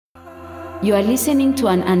You are listening to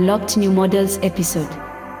an Unlocked New Models episode.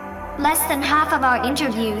 Less than half of our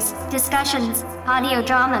interviews, discussions, audio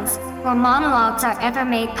dramas, or monologues are ever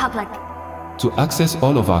made public. To access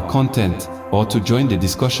all of our content, or to join the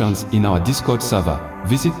discussions in our Discord server,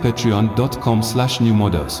 visit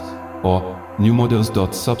patreon.com/newmodels or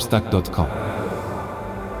newmodels.substack.com.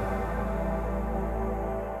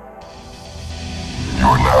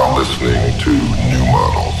 You're now listening to New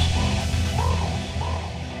Models.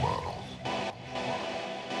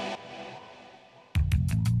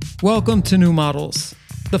 Welcome to New Models.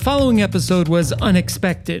 The following episode was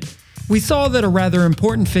unexpected. We saw that a rather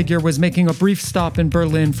important figure was making a brief stop in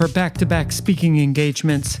Berlin for back-to-back speaking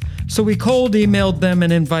engagements, so we cold emailed them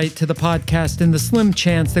an invite to the podcast in the slim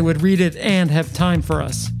chance they would read it and have time for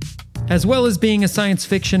us. As well as being a science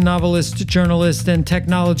fiction novelist, journalist, and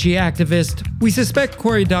technology activist, we suspect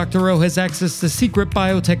Cory Doctorow has access to secret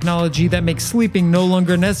biotechnology that makes sleeping no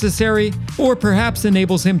longer necessary, or perhaps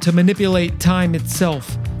enables him to manipulate time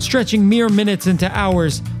itself, stretching mere minutes into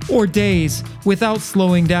hours or days without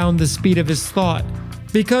slowing down the speed of his thought.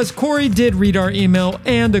 Because Cory did read our email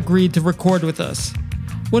and agreed to record with us.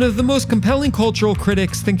 One of the most compelling cultural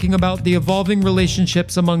critics thinking about the evolving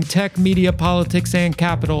relationships among tech, media, politics, and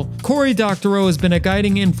capital, Cory Doctorow has been a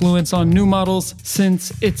guiding influence on New Models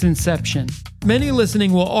since its inception. Many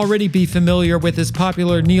listening will already be familiar with his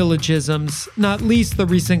popular neologisms, not least the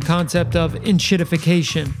recent concept of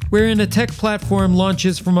enshittification, wherein a tech platform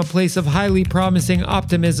launches from a place of highly promising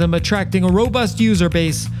optimism, attracting a robust user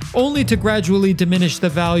base, only to gradually diminish the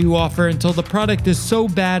value offer until the product is so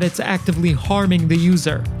bad it's actively harming the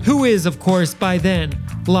user, who is, of course, by then,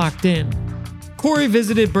 locked in. Cory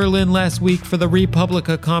visited Berlin last week for the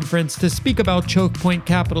Republica conference to speak about choke point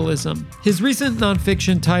capitalism, his recent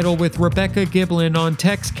nonfiction title with Rebecca Giblin on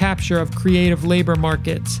tech's capture of creative labor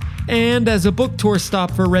markets, and as a book tour stop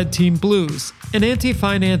for Red Team Blues, an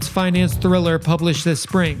anti-finance finance thriller published this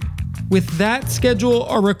spring. With that schedule,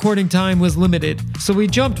 our recording time was limited, so we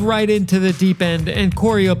jumped right into the deep end, and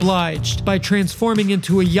Cory obliged by transforming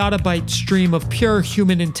into a yottabyte stream of pure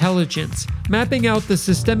human intelligence, mapping out the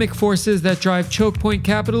systemic forces that drive choke point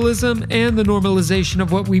capitalism and the normalization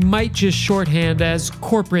of what we might just shorthand as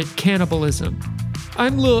corporate cannibalism.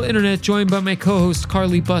 I'm Lil Internet, joined by my co-host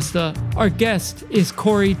Carly Busta. Our guest is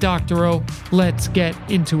Cory Doctorow. Let's get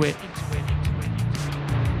into it.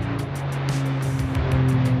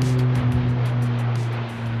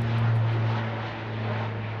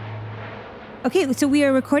 Okay, so we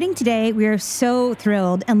are recording today. We are so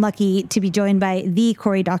thrilled and lucky to be joined by the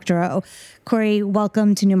Cory Doctorow. Cory,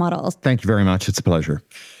 welcome to New Models. Thank you very much. It's a pleasure.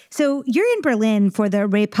 So you're in Berlin for the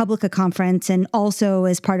Republica conference and also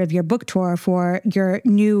as part of your book tour for your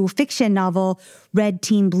new fiction novel, Red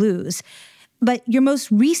Team Blues. But your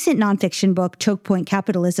most recent nonfiction book, Choke Point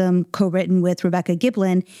Capitalism, co-written with Rebecca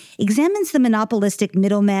Giblin, examines the monopolistic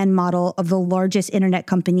middleman model of the largest internet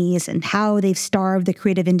companies and how they've starved the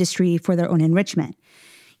creative industry for their own enrichment.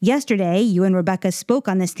 Yesterday, you and Rebecca spoke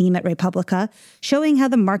on this theme at Republica, showing how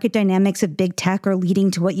the market dynamics of big tech are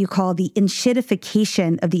leading to what you call the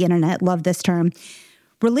enshittification of the internet. Love this term.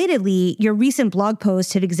 Relatedly, your recent blog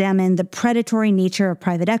posts have examined the predatory nature of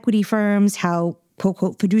private equity firms, how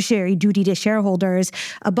quote-unquote fiduciary duty to shareholders,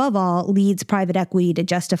 above all, leads private equity to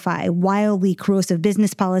justify wildly corrosive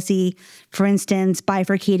business policy, for instance,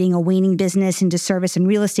 bifurcating a waning business into service and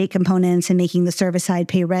real estate components and making the service side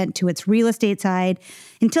pay rent to its real estate side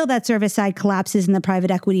until that service side collapses and the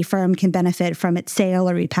private equity firm can benefit from its sale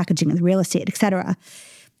or repackaging of the real estate, etc.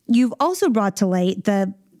 You've also brought to light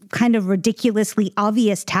the kind of ridiculously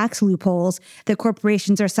obvious tax loopholes that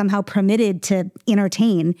corporations are somehow permitted to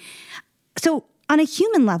entertain. So, on a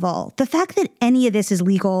human level, the fact that any of this is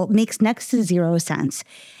legal makes next to zero sense.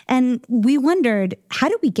 And we wondered, how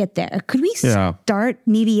did we get there? Could we start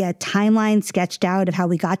maybe a timeline sketched out of how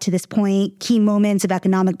we got to this point, key moments of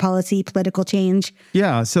economic policy, political change?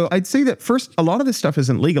 Yeah, so I'd say that first, a lot of this stuff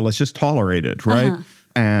isn't legal. It's just tolerated, right?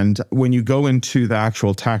 And when you go into the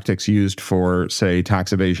actual tactics used for, say,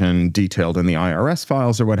 tax evasion detailed in the IRS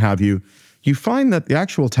files or what have you, you find that the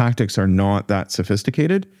actual tactics are not that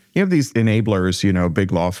sophisticated. You have these enablers,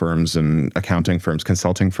 big law firms and accounting firms,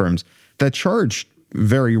 consulting firms that charge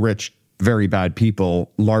very rich, very bad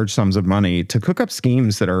people large sums of money to cook up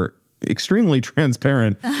schemes that are extremely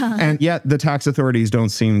transparent. And yet the tax authorities don't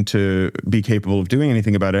seem to be capable of doing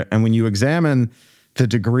anything about it. And when you examine the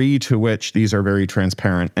degree to which these are very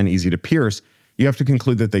transparent and easy to pierce, you have to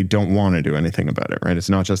conclude that they don't want to do anything about it, right? It's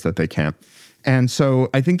not just that they can't. And so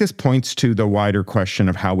I think this points to the wider question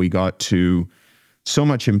of how we got to so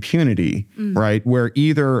much impunity, right? Where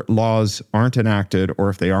either laws aren't enacted, or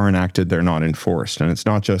if they are enacted, they're not enforced. And it's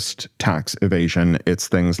not just tax evasion, it's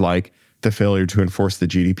things like the failure to enforce the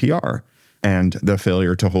GDPR and the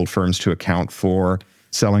failure to hold firms to account for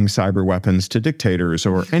selling cyber weapons to dictators,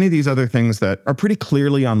 or any of these other things that are pretty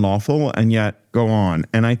clearly unlawful and yet go on.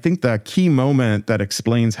 And I think the key moment that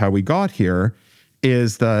explains how we got here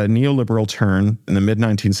is the neoliberal turn in the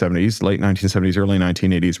mid-1970s, late 1970s, early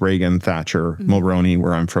 1980s, Reagan, Thatcher, Mulroney,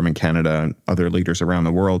 where I'm from in Canada, and other leaders around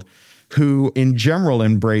the world, who in general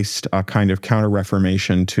embraced a kind of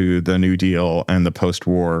counter-reformation to the New Deal and the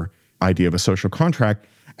post-war idea of a social contract,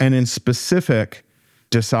 and in specific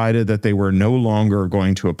decided that they were no longer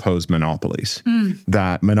going to oppose monopolies,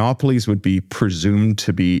 that monopolies would be presumed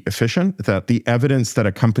to be efficient, that the evidence that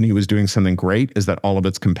a company was doing something great is that all of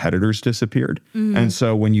its competitors disappeared. And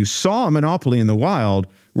so when you saw a monopoly in the wild,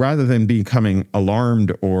 rather than becoming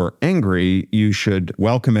alarmed or angry, you should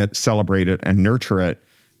welcome it, celebrate it, and nurture it,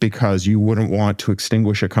 because you wouldn't want to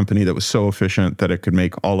extinguish a company that was so efficient that it could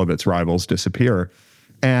make all of its rivals disappear.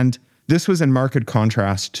 And this was in marked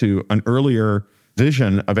contrast to an earlier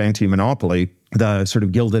vision of anti-monopoly, the sort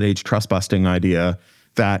of Gilded Age trust-busting idea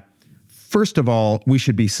that, first of all, we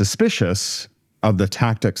should be suspicious of the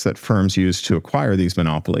tactics that firms use to acquire these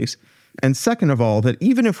monopolies. And second of all, that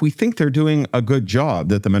even if we think they're doing a good job,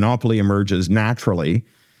 that the monopoly emerges naturally,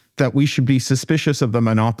 that we should be suspicious of the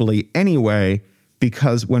monopoly anyway,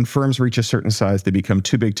 because when firms reach a certain size, they become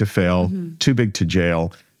too big to fail, too big to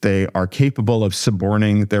jail. They are capable of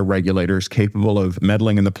suborning their regulators, capable of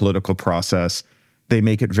meddling in the political process. They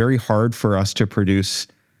make it very hard for us to produce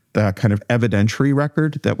the kind of evidentiary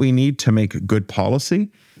record that we need to make good policy.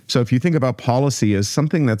 So if you think about policy as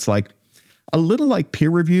something that's like a little like peer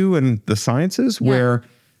review in the sciences, where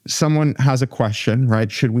someone has a question, right?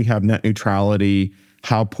 Should we have net neutrality?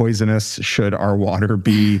 How poisonous should our water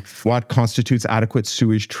be? What constitutes adequate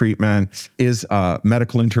sewage treatment? Is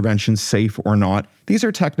medical intervention safe or not? These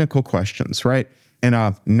are technical questions, right? In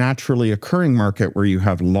a naturally occurring market where you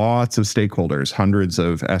have lots of stakeholders, hundreds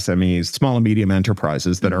of SMEs, small and medium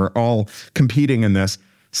enterprises that are all competing in this,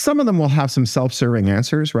 some of them will have some self-serving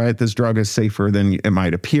answers, right? This drug is safer than it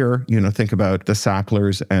might appear. You know, think about the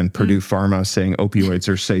Sacklers and Purdue Pharma saying opioids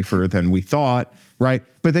are safer than we thought, right?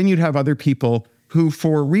 But then you'd have other people who,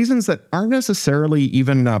 for reasons that aren't necessarily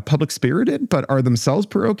even public-spirited, but are themselves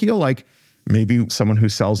parochial, like maybe someone who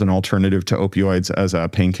sells an alternative to opioids as a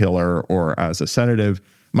painkiller or as a sedative,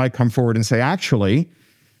 might come forward and say, actually,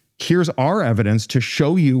 here's our evidence to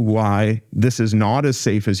show you why this is not as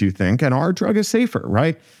safe as you think, and our drug is safer,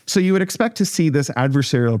 right? So you would expect to see this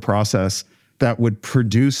adversarial process that would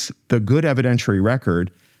produce the good evidentiary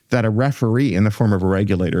record that a referee in the form of a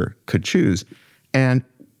regulator could choose. And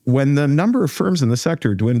when the number of firms in the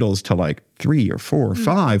sector dwindles to like 3 or 4 or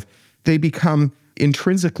 5, they become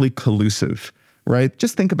intrinsically collusive, right?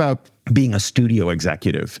 Just think about being a studio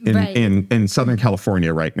executive in Southern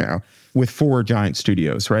California right now with 4 giant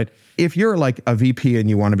studios, right? If you're like a VP and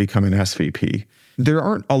you want to become an SVP, there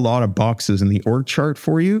aren't a lot of boxes in the org chart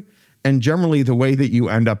for you. And generally the way that you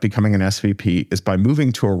end up becoming an SVP is by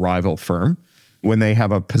moving to a rival firm when they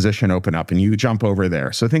have a position open up and you jump over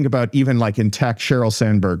there. So think about even like in tech, Sheryl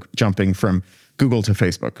Sandberg jumping from Google to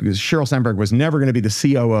Facebook, because Sheryl Sandberg was never going to be the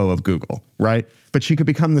COO of Google, right? But she could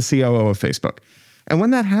become the COO of Facebook. And when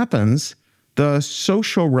that happens, the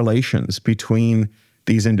social relations between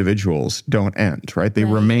these individuals don't end, right? They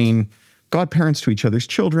remain godparents to each other's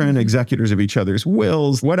children, executors of each other's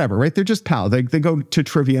wills, whatever, right? They're just pals. They go to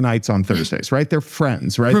trivia nights on Thursdays, right? They're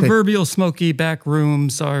friends, right? Proverbial smoky back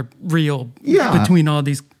rooms are real between all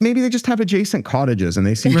these. Maybe they just have adjacent cottages and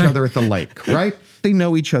they see each other at the lake, right? They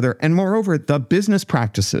know each other. And moreover, the business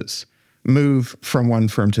practices move from one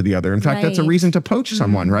firm to the other. In fact, that's a reason to poach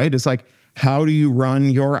someone, right? It's like, how do you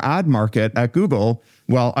run your ad market at Google?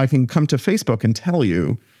 Well, I can come to Facebook and tell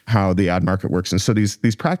you how the ad market works. And so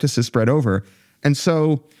these practices spread over. And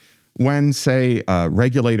so when, say, a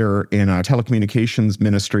regulator in a telecommunications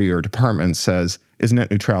ministry or department says, is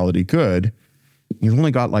net neutrality good? You've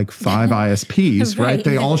only got like 5 ISPs, right?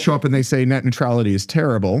 They all show up and they say net neutrality is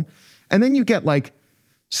terrible. And then you get like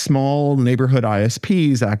small neighborhood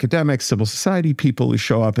ISPs, academics, civil society people who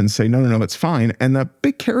show up and say, no, it's fine. And the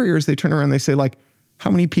big carriers, they turn around and they say like, how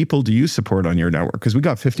many people do you support on your network? Because we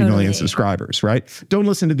got 50 million subscribers, right? Don't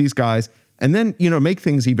listen to these guys. And then, make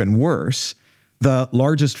things even worse. The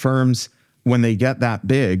largest firms, when they get that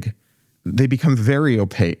big, they become very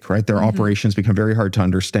opaque, right? Their operations become very hard to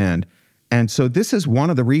understand. And so this is one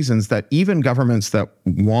of the reasons that even governments that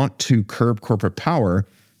want to curb corporate power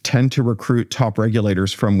tend to recruit top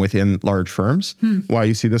regulators from within large firms. Why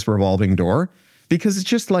you see this revolving door. because it's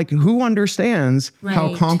just like, who understands how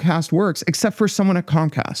Right. Comcast works except for someone at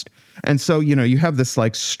Comcast? And so, you have this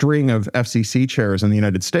like string of FCC chairs in the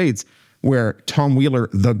United States where Tom Wheeler,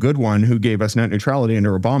 the good one who gave us net neutrality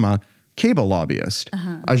under Obama, cable lobbyist.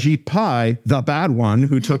 Ajit Pai, the bad one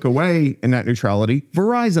who took away net neutrality,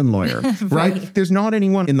 Verizon lawyer, right? There's not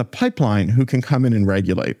anyone in the pipeline who can come in and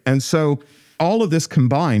regulate. And so all of this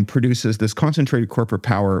combined produces this concentrated corporate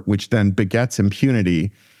power, which then begets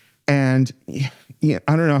impunity. And I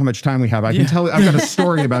don't know how much time we have. I can tell you, I've got a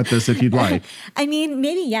story about this if you'd like. I mean,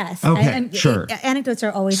 maybe yes. Okay, sure. Anecdotes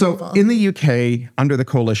are always So helpful. in the UK, under the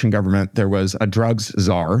coalition government, there was a drugs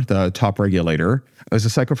czar, the top regulator. It was a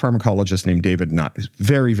psychopharmacologist named David Nutt.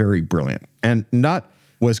 Very, very brilliant. And Nutt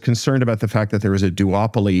was concerned about the fact that there was a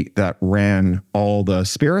duopoly that ran all the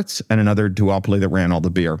spirits and another duopoly that ran all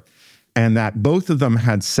the beer. And that both of them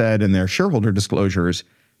had said in their shareholder disclosures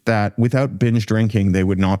that without binge drinking, they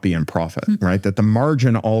would not be in profit, right? That the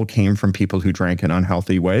margin all came from people who drank in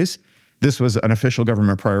unhealthy ways. This was an official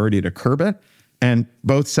government priority to curb it. And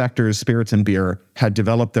both sectors, spirits and beer, had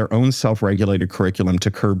developed their own self-regulated curriculum to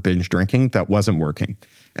curb binge drinking that wasn't working.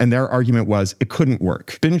 And their argument was it couldn't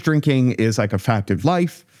work. Binge drinking is like a fact of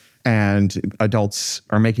life, and adults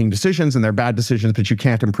are making decisions, and they're bad decisions, but you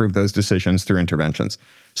can't improve those decisions through interventions.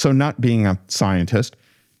 So Nutt, being a scientist,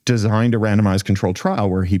 designed a randomized controlled trial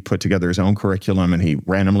where he put together his own curriculum, and he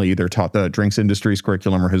randomly either taught the drinks industry's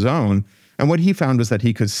curriculum or his own. And what he found was that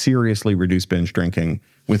he could seriously reduce binge drinking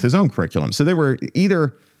with his own curriculum. So they were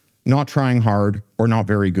either not trying hard or not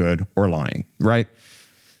very good or lying, right?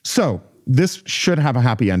 So this should have a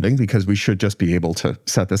happy ending because we should just be able to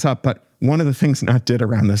set this up. But one of the things Nutt did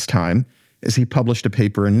around this time is he published a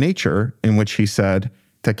paper in Nature in which he said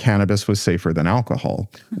that cannabis was safer than alcohol,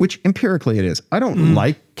 which empirically it is. I don't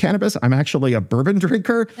like cannabis. I'm actually a bourbon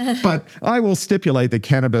drinker, but I will stipulate that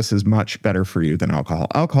cannabis is much better for you than alcohol.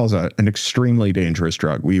 Alcohol is an extremely dangerous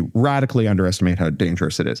drug. We radically underestimate how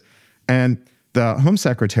dangerous it is. And the Home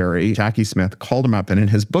Secretary, Jackie Smith, called him up, and in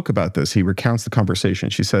his book about this, he recounts the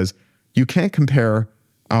conversation. She says, you can't compare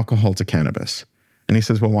alcohol to cannabis. And he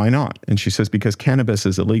says, well, why not? And she says, because cannabis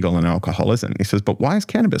is illegal and alcohol isn't. He says, but why is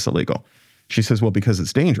cannabis illegal? She says, well, because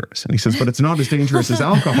it's dangerous. And he says, but it's not as dangerous as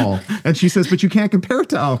alcohol. And she says, but you can't compare it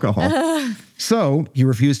to alcohol. So he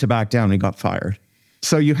refused to back down and he got fired.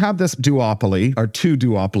 So you have this duopoly, or two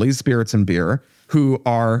duopolies, spirits and beer, who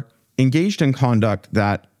are engaged in conduct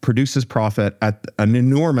that produces profit at an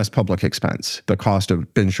enormous public expense. The cost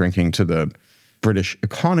of binge drinking to the British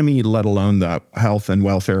economy, let alone the health and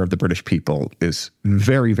welfare of the British people, is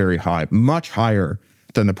very, very high, much higher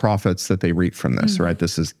than the profits that they reap from this, right?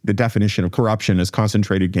 This is the definition of corruption, is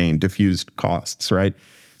concentrated gain, diffused costs, right?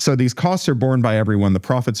 So these costs are borne by everyone. The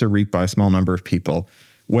profits are reaped by a small number of people.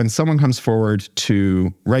 When someone comes forward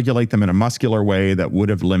to regulate them in a muscular way that would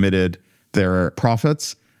have limited their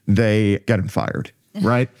profits, they get them fired,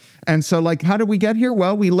 right? And so like, how did we get here?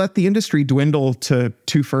 Well, we let the industry dwindle to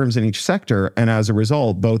two firms in each sector. And as a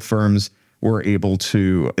result, both firms were able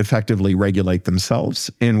to effectively regulate themselves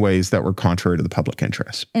in ways that were contrary to the public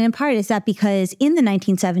interest. And in part, is that because in the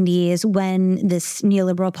 1970s, when this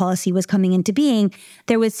neoliberal policy was coming into being,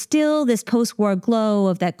 there was still this post-war glow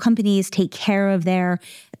of that companies take care of their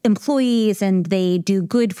employees and they do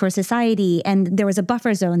good for society. And there was a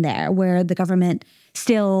buffer zone there where the government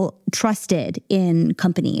still trusted in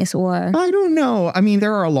companies, or? I don't know. I mean,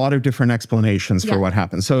 there are a lot of different explanations for what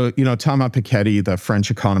happened. So, Thomas Piketty, the French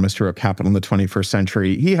economist who wrote Capital in the 21st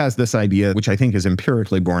century, he has this idea, which I think is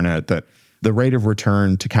empirically borne out, that the rate of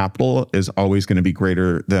return to capital is always going to be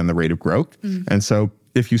greater than the rate of growth. And so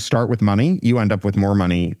if you start with money, you end up with more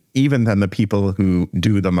money even than the people who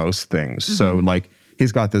do the most things. So like,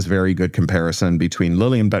 he's got this very good comparison between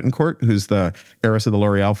Lillian Bettencourt, who's the heiress of the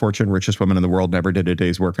L'Oreal fortune, richest woman in the world, never did a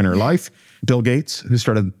day's work in her life. Bill Gates, who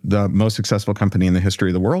started the most successful company in the history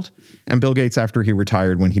of the world. And Bill Gates, after he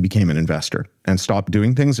retired, when he became an investor and stopped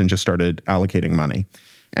doing things and just started allocating money.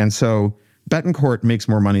 And so Bettencourt makes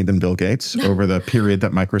more money than Bill Gates over the period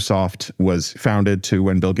that Microsoft was founded to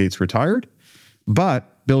when Bill Gates retired. But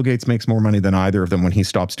Bill Gates makes more money than either of them when he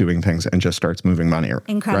stops doing things and just starts moving money around.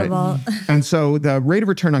 Incredible. Right? And so the rate of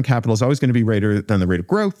return on capital is always going to be greater than the rate of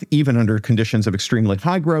growth, even under conditions of extremely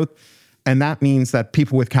high growth. And that means that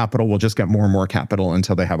people with capital will just get more and more capital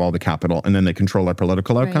until they have all the capital, and then they control their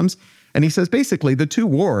political outcomes. And he says, basically, the two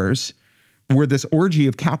wars were this orgy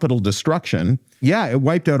of capital destruction. Yeah, it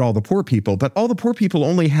wiped out all the poor people, but all the poor people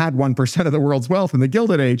only had 1% of the world's wealth in the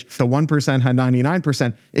Gilded Age. The 1% had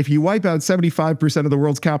 99%. If you wipe out 75% of the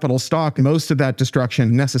world's capital stock, most of that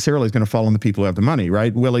destruction necessarily is going to fall on the people who have the money,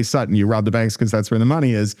 right? Willie Sutton, you rob the banks because that's where the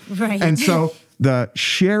money is. Right. And so the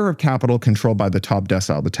share of capital controlled by the top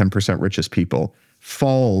decile, the 10% richest people,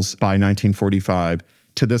 falls by 1945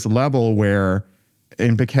 to this level where,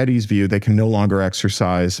 in Piketty's view, they can no longer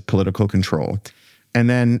exercise political control. And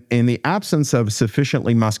then in the absence of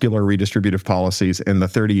sufficiently muscular redistributive policies in the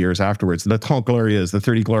 30 years afterwards, the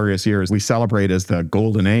 30 glorious years we celebrate as the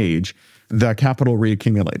golden age, the capital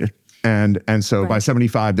reaccumulated. And so by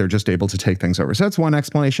 75, they're just able to take things over. So that's one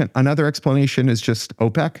explanation. Another explanation is just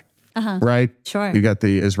OPEC, right? Sure. You get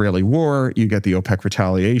the Israeli war, you get the OPEC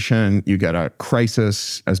retaliation, you get a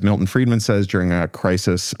crisis. As Milton Friedman says, during a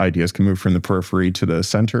crisis, ideas can move from the periphery to the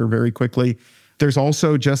center very quickly. There's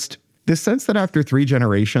also just this sense that after 3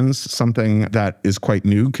 generations, something that is quite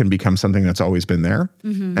new can become something that's always been there.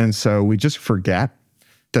 And so we just forget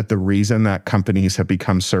that the reason that companies have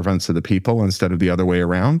become servants of the people instead of the other way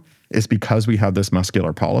around is because we have this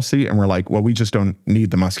muscular policy. And we're like, well, we just don't need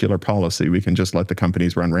the muscular policy. We can just let the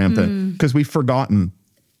companies run rampant because we've forgotten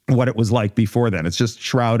what it was like before then. It's just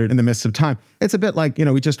shrouded in the midst of time. It's a bit like,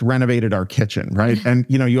 we just renovated our kitchen, right? And,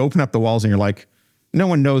 you open up the walls and you're like, no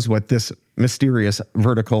one knows what this mysterious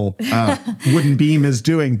vertical wooden beam is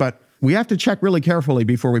doing, but we have to check really carefully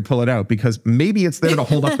before we pull it out because maybe it's there to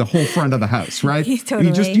hold up the whole front of the house, right? Totally.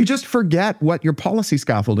 You just forget what your policy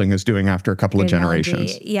scaffolding is doing after a couple of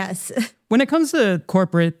generations. Yes. When it comes to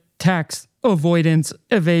corporate tax avoidance,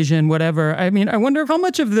 evasion, whatever, I wonder how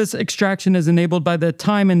much of this extraction is enabled by the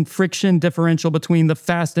time and friction differential between the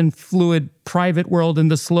fast and fluid private world and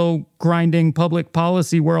the slow, grinding public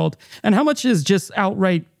policy world, and how much is just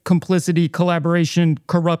outright complicity, collaboration,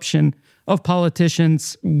 corruption of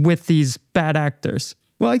politicians with these bad actors?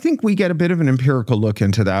 Well, I think we get a bit of an empirical look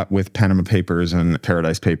into that with Panama Papers and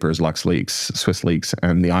Paradise Papers, LuxLeaks, Swiss Leaks,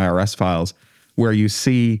 and the IRS files, where you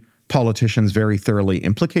see politicians very thoroughly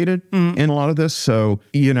implicated in a lot of this. So,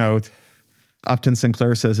 Upton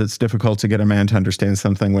Sinclair says it's difficult to get a man to understand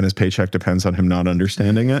something when his paycheck depends on him not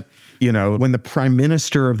understanding it. When the Prime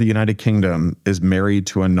Minister of the United Kingdom is married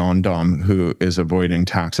to a non-dom who is avoiding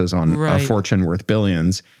taxes on a fortune worth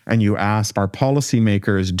billions, and you ask, are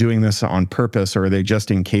policymakers doing this on purpose or are they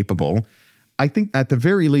just incapable? I think at the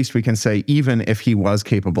very least we can say even if he was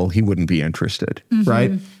capable, he wouldn't be interested,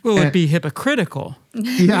 right? Well, it'd be hypocritical.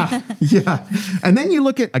 Yeah. And then you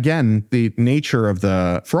look at, again, the nature of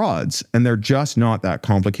the frauds, and they're just not that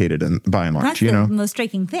complicated by and large. That's the most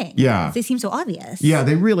striking thing. Yeah. They seem so obvious. Yeah,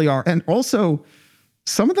 they really are. And also,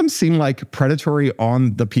 some of them seem like predatory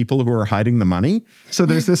on the people who are hiding the money. So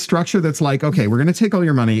there's this structure that's like, okay, we're going to take all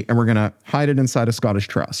your money and we're going to hide it inside a Scottish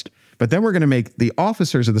trust. But then we're going to make the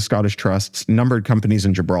officers of the Scottish trusts numbered companies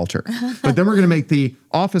in Gibraltar. But then we're going to make the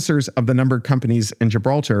officers of the numbered companies in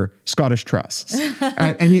Gibraltar Scottish trusts.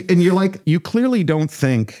 And you're like, you clearly don't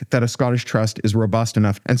think that a Scottish trust is robust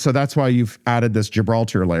enough. And so that's why you've added this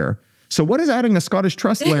Gibraltar layer. So what does adding a Scottish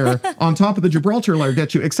trust layer on top of the Gibraltar layer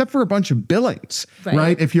get you, except for a bunch of billings,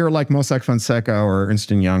 right? If you're like Mossack Fonseca or Ernst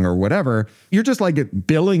 & Young or whatever, you're just like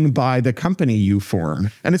billing by the company you form.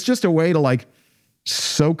 And it's just a way to like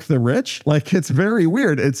soak the rich. Like, it's very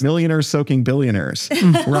weird. It's millionaires soaking billionaires,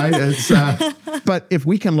 right? But if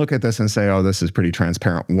we can look at this and say, oh, this is pretty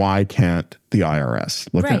transparent, why can't the IRS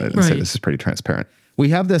look at it and say this is pretty transparent? We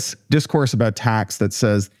have this discourse about tax that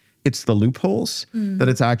says it's the loopholes, that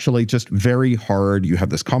it's actually just very hard. You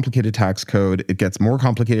have this complicated tax code. It gets more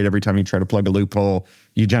complicated every time you try to plug a loophole.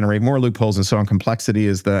 You generate more loopholes, and so on. Complexity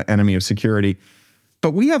is the enemy of security.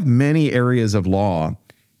 But we have many areas of law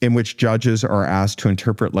in which judges are asked to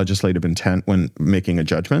interpret legislative intent when making a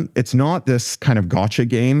judgment. It's not this kind of gotcha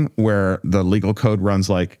game where the legal code runs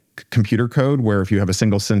like computer code, where if you have a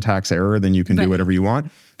single syntax error, then you can do whatever you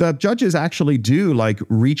want. The judges actually do like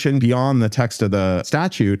reach in beyond the text of the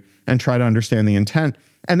statute and try to understand the intent.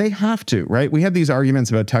 And they have to, right? We have these arguments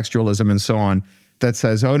about textualism and so on that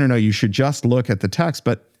says, oh, no, you should just look at the text.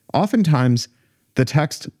 But oftentimes the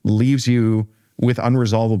text leaves you with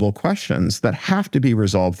unresolvable questions that have to be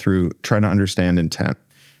resolved through trying to understand intent,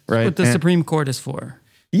 right? What the Supreme Court is for.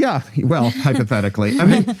 Yeah, well, hypothetically. I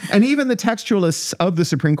mean, and even the textualists of the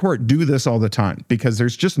Supreme Court do this all the time because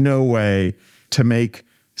there's just no way to make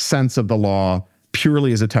sense of the law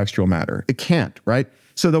purely as a textual matter. It can't, right?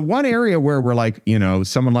 So the one area where we're like,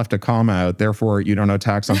 someone left a comma out, therefore you don't owe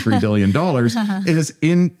tax on $3 billion is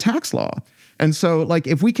in tax law. And so, like,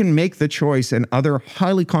 if we can make the choice in other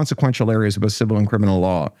highly consequential areas of both civil and criminal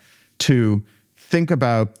law to think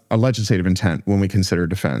about a legislative intent when we consider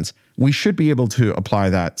defense, we should be able to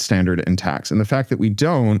apply that standard in tax. And the fact that we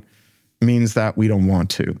don't means that we don't want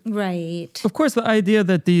to. Right. Of course, the idea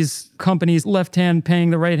that these companies, left hand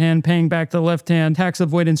paying the right hand, paying back the left hand, tax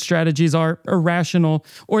avoidance strategies are irrational,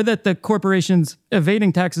 or that the corporations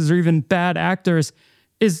evading taxes are even bad actors,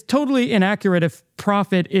 is totally inaccurate if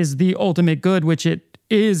profit is the ultimate good, which it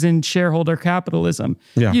is in shareholder capitalism.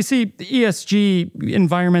 Yeah. You see, ESG,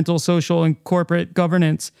 environmental, social, and corporate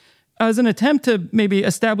governance, as an attempt to maybe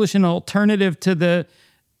establish an alternative to the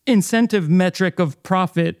incentive metric of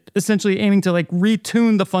profit, essentially aiming to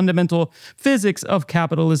retune the fundamental physics of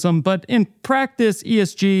capitalism. But in practice,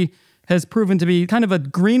 ESG has proven to be kind of a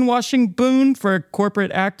greenwashing boon for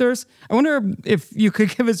corporate actors. I wonder if you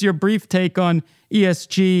could give us your brief take on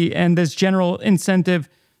ESG and this general incentive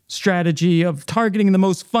strategy of targeting the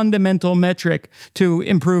most fundamental metric to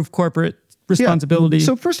improve corporate responsibility. Yeah.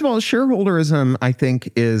 So first of all, shareholderism, I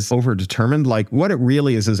think, is overdetermined. What it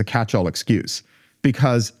really is a catch-all excuse.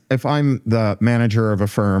 Because if I'm the manager of a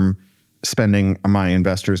firm spending my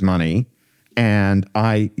investors' money and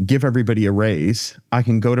I give everybody a raise, I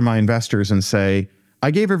can go to my investors and say,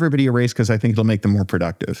 I gave everybody a raise because I think it'll make them more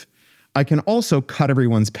productive. I can also cut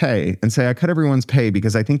everyone's pay and say, I cut everyone's pay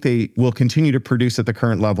because I think they will continue to produce at the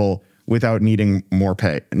current level without needing more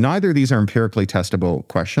pay. Neither of these are empirically testable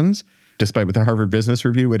questions, despite what the Harvard Business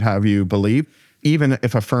Review would have you believe. Even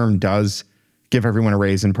if a firm does give everyone a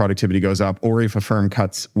raise and productivity goes up, or if a firm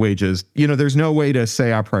cuts wages, there's no way to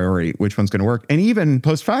say a priori which one's going to work. And even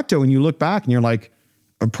post facto, when you look back and you're like,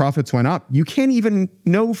 profits went up, you can't even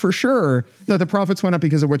know for sure that the profits went up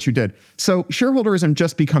because of what you did. So shareholderism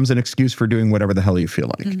just becomes an excuse for doing whatever the hell you feel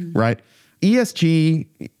like, right? ESG,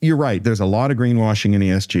 you're right. There's a lot of greenwashing in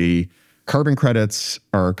ESG. Carbon credits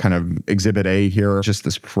are kind of exhibit A here, just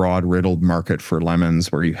this fraud-riddled market for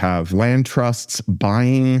lemons where you have land trusts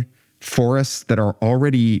buying forests that are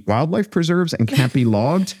already wildlife preserves and can't be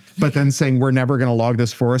logged, but then saying we're never going to log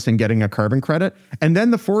this forest and getting a carbon credit. And then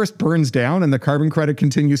the forest burns down and the carbon credit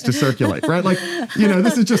continues to circulate, right?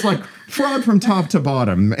 This is just fraud from top to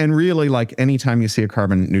bottom. And really, anytime you see a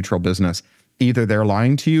carbon neutral business, either they're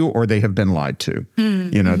lying to you or they have been lied to.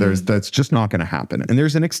 That's just not going to happen. And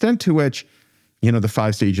there's an extent to which the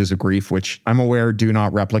 5 stages of grief, which I'm aware do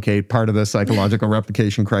not replicate part of the psychological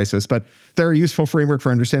replication crisis, but they're a useful framework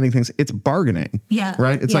for understanding things. It's bargaining,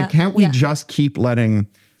 right? It's can't we just keep letting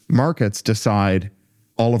markets decide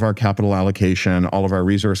all of our capital allocation, all of our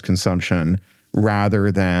resource consumption,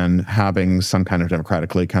 rather than having some kind of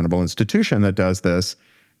democratically accountable institution that does this?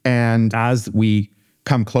 And as we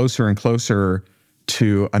come closer and closer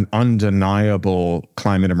to an undeniable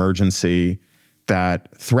climate emergency that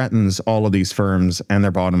threatens all of these firms and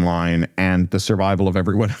their bottom line and the survival of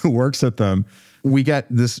everyone who works at them, we get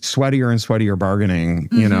this sweatier and sweatier bargaining,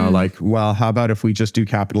 well, how about if we just do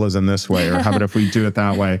capitalism this way? Or how about if we do it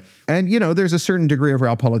that way? And, there's a certain degree of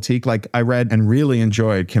realpolitik. I read and really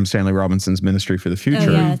enjoyed Kim Stanley Robinson's Ministry for the Future.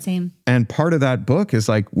 Oh, yeah, same. And part of that book is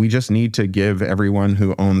we just need to give everyone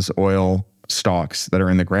who owns oil stocks that are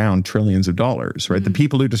in the ground trillions of dollars, right? The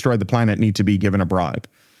people who destroyed the planet need to be given a bribe.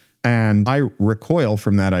 And I recoil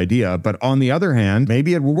from that idea. But on the other hand,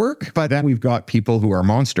 maybe it will work. But then we've got people who are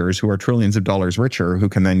monsters, who are trillions of dollars richer, who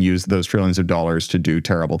can then use those trillions of dollars to do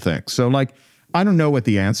terrible things. So I don't know what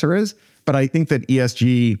the answer is, but I think that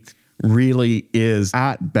ESG really is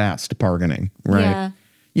at best bargaining, right?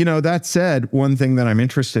 Yeah. That said, one thing that I'm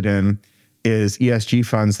interested in is ESG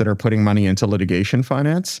funds that are putting money into litigation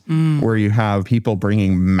finance, where you have people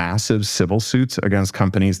bringing massive civil suits against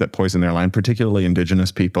companies that poison their land, particularly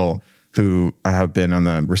indigenous people who have been on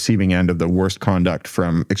the receiving end of the worst conduct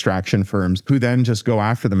from extraction firms, who then just go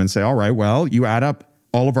after them and say, all right, well, you add up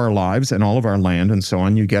all of our lives and all of our land and so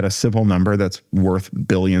on, you get a civil number that's worth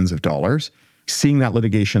billions of dollars. Seeing that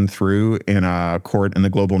litigation through in a court in the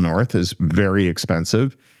global north is very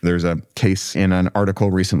expensive. There's a case in an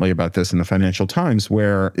article recently about this in the Financial Times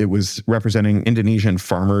where it was representing Indonesian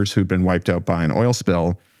farmers who'd been wiped out by an oil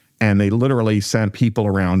spill. And they literally sent people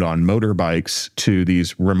around on motorbikes to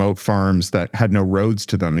these remote farms that had no roads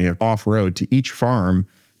to them. You have off-road to each farm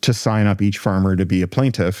to sign up each farmer to be a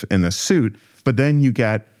plaintiff in the suit. But then you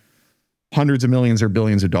get hundreds of millions or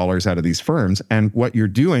billions of dollars out of these firms. And what you're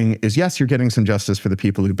doing is, yes, you're getting some justice for the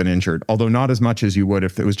people who've been injured, although not as much as you would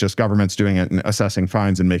if it was just governments doing it and assessing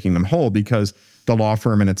fines and making them whole, because the law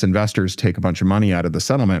firm and its investors take a bunch of money out of the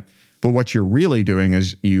settlement. But what you're really doing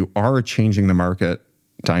is you are changing the market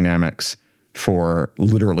dynamics for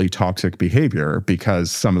literally toxic behavior, because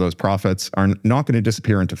some of those profits are not going to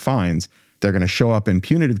disappear into fines. They're going to show up in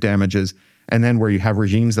punitive damages. And then where you have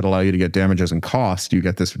regimes that allow you to get damages and cost, you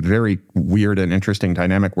get this very weird and interesting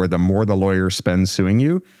dynamic where the more the lawyer spends suing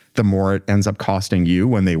you, the more it ends up costing you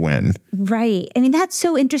when they win. Right. I mean, that's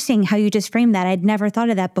so interesting how you just framed that. I'd never thought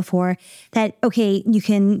of that before. That, okay, you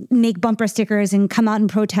can make bumper stickers and come out and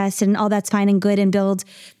protest and all that's fine and good and build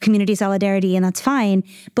community solidarity and that's fine.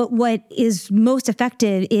 But what is most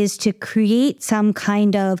effective is to create some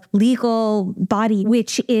kind of legal body,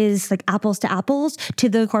 which is like apples to apples to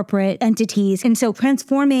the corporate entities. And so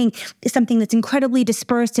transforming something that's incredibly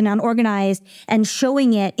dispersed and unorganized and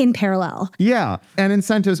showing it in parallel. Yeah. And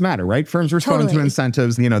incentives matter, right? Firms respond to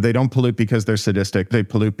incentives. They don't pollute because they're sadistic. They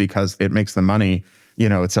pollute because it makes them money.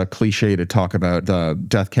 It's a cliche to talk about the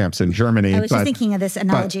death camps in Germany. I was just thinking of this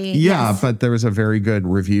analogy. But there was a very good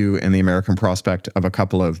review in the American Prospect of a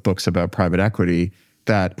couple of books about private equity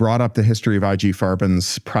that brought up the history of I.G.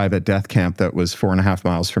 Farben's private death camp that was 4.5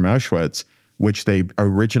 miles from Auschwitz, which they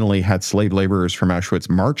originally had slave laborers from Auschwitz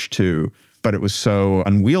march to, but it was so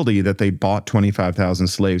unwieldy that they bought 25,000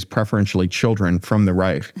 slaves, preferentially children, from the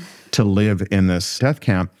Reich to live in this death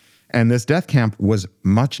camp. And this death camp was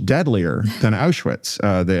much deadlier than Auschwitz.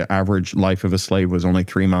 The average life of a slave was only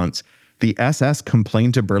 3 months. The SS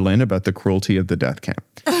complained to Berlin about the cruelty of the death camp.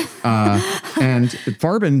 And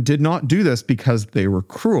Farben did not do this because they were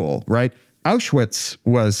cruel, right? Auschwitz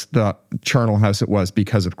was the charnel house it was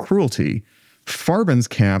because of cruelty. Farben's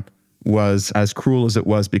camp was as cruel as it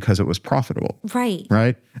was because it was profitable. Right.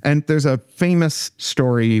 Right? And there's a famous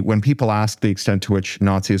story when people ask the extent to which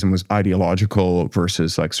Nazism was ideological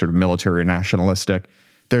versus like sort of military nationalistic.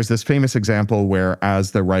 There's this famous example where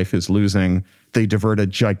as the Reich is losing, they divert a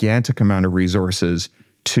gigantic amount of resources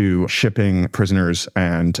to shipping prisoners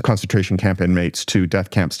and concentration camp inmates to death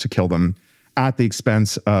camps to kill them at the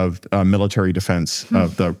expense of military defense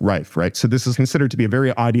of the Reich, right? So this is considered to be a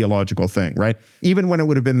very ideological thing, right? Even when it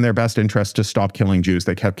would have been in their best interest to stop killing Jews,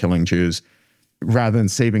 they kept killing Jews rather than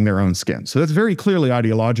saving their own skin. So that's very clearly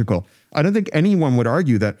ideological. I don't think anyone would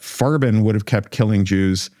argue that Farben would have kept killing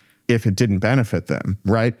Jews if it didn't benefit them,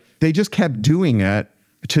 right? They just kept doing it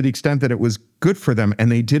to the extent that it was good for them,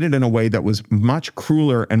 and they did it in a way that was much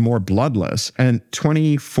crueler and more bloodless. And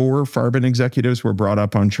 24 Farben executives were brought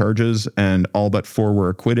up on charges, and all but 4 were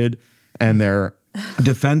acquitted, and their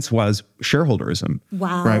defense was shareholderism.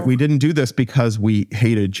 Wow. Right? We didn't do this because we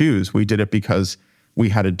hated Jews. We did it because we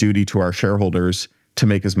had a duty to our shareholders to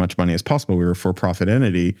make as much money as possible. We were a for-profit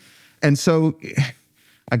entity. And so,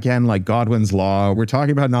 again, like Godwin's law, we're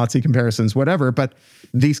talking about Nazi comparisons, whatever, but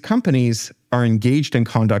these companies are engaged in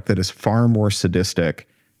conduct that is far more sadistic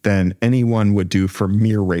than anyone would do for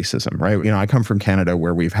mere racism, right? I come from Canada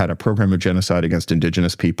where we've had a program of genocide against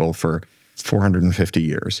Indigenous people for 450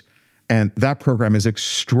 years. And that program is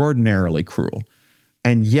extraordinarily cruel.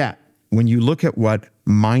 And yet, when you look at what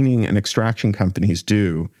mining and extraction companies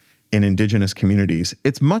do in Indigenous communities,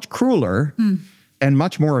 it's much crueler and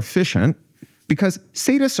much more efficient, because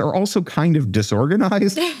sadists are also kind of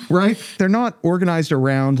disorganized, right? They're not organized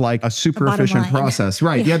around like a super efficient process,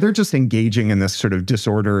 right? Yeah, they're just engaging in this sort of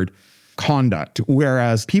disordered conduct.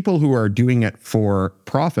 Whereas people who are doing it for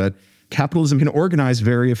profit, capitalism can organize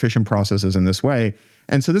very efficient processes in this way.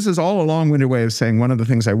 And so this is all a long-winded way of saying one of the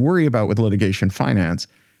things I worry about with litigation finance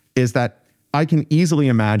is that I can easily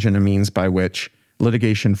imagine a means by which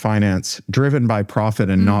litigation finance, driven by profit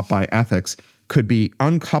and not by ethics, could be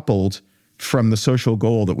uncoupled from the social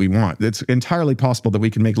goal that we want. It's entirely possible that we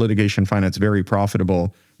can make litigation finance very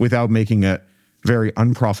profitable without making it very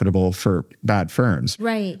unprofitable for bad firms.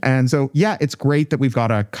 Right. And so, yeah, it's great that we've got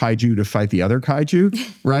a kaiju to fight the other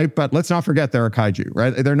kaiju, right? But let's not forget they're a kaiju, right?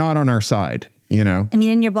 They're not on our side, I mean,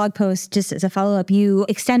 in your blog post, just as a follow-up, you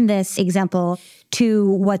extend this example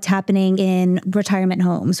to what's happening in retirement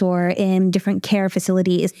homes or in different care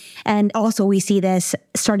facilities. And also we see this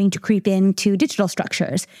starting to creep into digital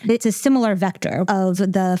structures. It's a similar vector of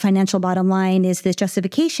the financial bottom line is this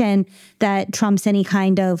justification that trumps any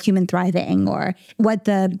kind of human thriving or what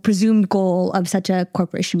the presumed goal of such a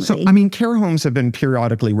corporation would be. So, I mean, care homes have been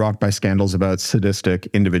periodically rocked by scandals about sadistic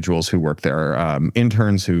individuals who work there,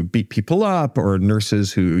 interns who beat people up or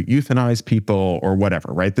nurses who euthanize people or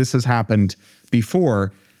whatever, right? This has happened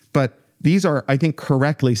before, but these are, I think,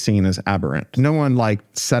 correctly seen as aberrant. No one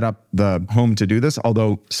set up the home to do this,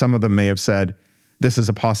 although some of them may have said, this is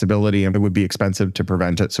a possibility and it would be expensive to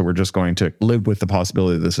prevent it, so we're just going to live with the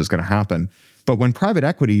possibility that this is going to happen. But when private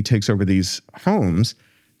equity takes over these homes,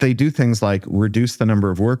 they do things like reduce the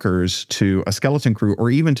number of workers to a skeleton crew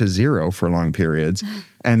or even to 0 for long periods.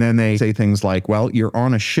 And then they say things like, well, you're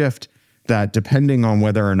on a shift that, depending on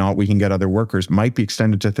whether or not we can get other workers, might be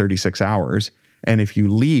extended to 36 hours. And if you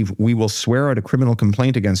leave, we will swear out a criminal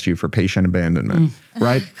complaint against you for patient abandonment,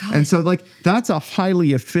 right? And so like, that's a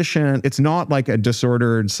highly efficient, it's not like a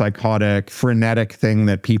disordered, psychotic, frenetic thing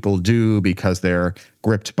that people do because they're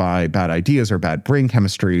gripped by bad ideas or bad brain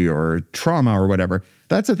chemistry or trauma or whatever.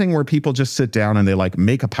 That's a thing where people just sit down and they like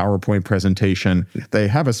make a PowerPoint presentation. They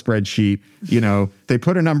have a spreadsheet, they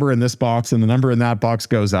put a number in this box and the number in that box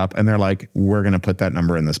goes up and they're like, we're going to put that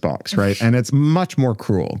number in this box, right? And it's much more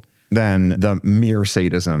cruel than the mere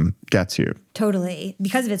sadism gets you. Totally.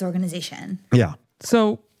 Because of its organization. Yeah.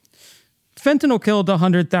 So fentanyl killed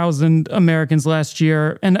 100,000 Americans last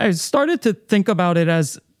year. And I started to think about it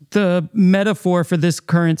as the metaphor for this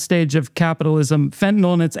current stage of capitalism.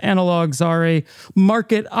 Fentanyl and its analogs are a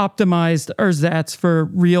market-optimized ersatz for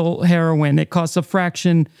real heroin. It costs a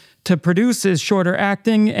fraction to produce, is shorter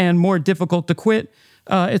acting, and more difficult to quit.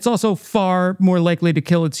 It's also far more likely to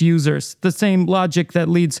kill its users. The same logic that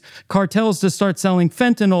leads cartels to start selling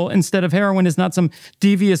fentanyl instead of heroin is not some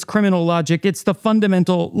devious criminal logic. It's the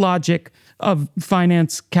fundamental logic of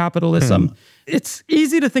finance capitalism. It's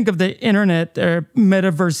easy to think of the internet or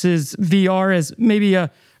metaverses VR as maybe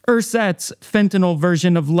a ersatz fentanyl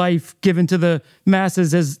version of life given to the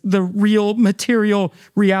masses as the real material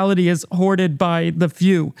reality is hoarded by the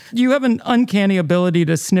few. You have an uncanny ability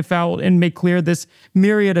to sniff out and make clear this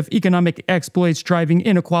myriad of economic exploits driving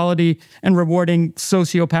inequality and rewarding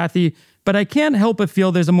sociopathy. But I can't help but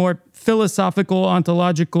feel there's a more philosophical,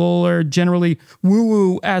 ontological, or generally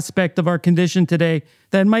woo-woo aspect of our condition today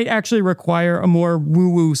that might actually require a more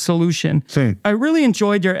woo-woo solution. Same. I really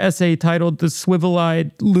enjoyed your essay titled The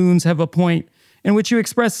Swivel-Eyed Loons Have a Point, in which you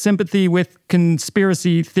express sympathy with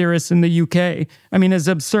conspiracy theorists in the UK. I mean, as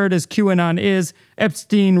absurd as QAnon is,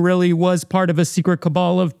 Epstein really was part of a secret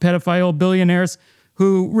cabal of pedophile billionaires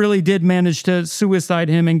who really did manage to suicide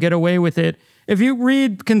him and get away with it. If you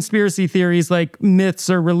read conspiracy theories like myths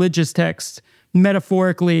or religious texts,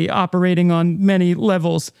 metaphorically operating on many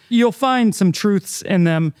levels, you'll find some truths in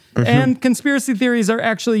them. And conspiracy theories are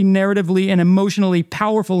actually narratively and emotionally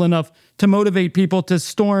powerful enough to motivate people to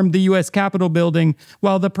storm the US Capitol building,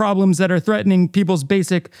 while the problems that are threatening people's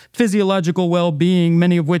basic physiological well-being,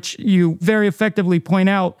 many of which you very effectively point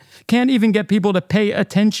out, can't even get people to pay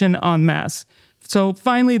attention en masse. So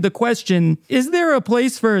finally, the question, is there a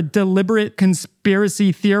place for deliberate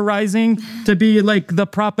conspiracy theorizing to be like the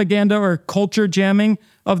propaganda or culture jamming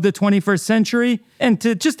of the 21st century? And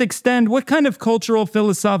to just extend, what kind of cultural,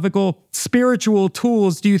 philosophical, spiritual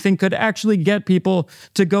tools do you think could actually get people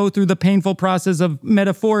to go through the painful process of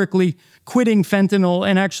metaphorically quitting fentanyl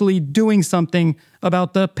and actually doing something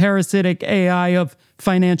about the parasitic AI of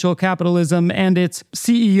financial capitalism and its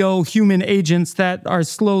CEO human agents that are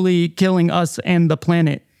slowly killing us and the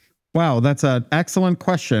planet? Wow, that's an excellent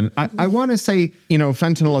question. I want to say,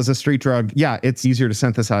 fentanyl as a street drug, yeah, it's easier to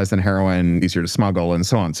synthesize than heroin, easier to smuggle and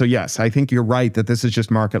so on. So yes, I think you're right that this is just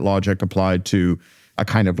market logic applied to a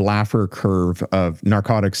kind of Laffer curve of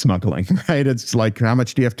narcotic smuggling, right? It's like, how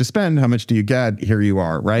much do you have to spend? How much do you get? Here you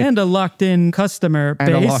are, right? And a locked-in customer base.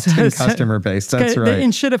 And a locked-in customer base, that's right. The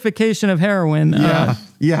enshittification of heroin.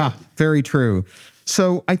 Yeah, very true.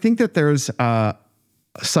 So I think that there's a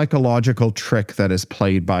psychological trick that is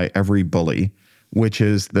played by every bully, which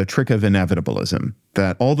is the trick of inevitabilism,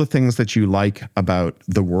 that all the things that you like about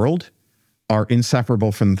the world are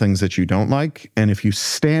inseparable from the things that you don't like. And if you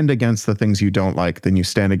stand against the things you don't like, then you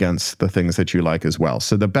stand against the things that you like as well.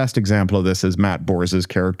 So the best example of this is Matt Bors's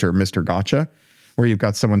character, Mr. Gotcha, where you've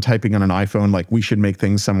got someone typing on an iPhone like, we should make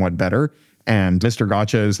things somewhat better. And Mr.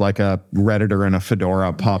 Gotcha is like a Redditor in a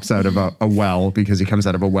fedora, pops out of a well, because he comes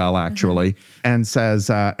out of a well, actually, and says,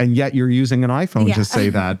 and yet you're using an iPhone to say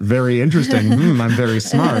that. Very interesting. I'm very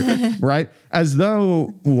smart, right? As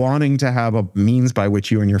though wanting to have a means by which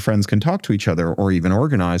you and your friends can talk to each other or even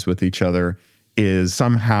organize with each other is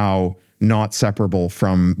somehow not separable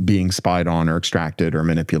from being spied on or extracted or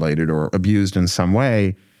manipulated or abused in some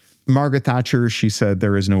way. Margaret Thatcher, she said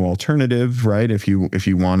there is no alternative, right? If you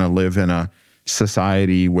want to live in a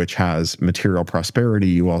society which has material prosperity,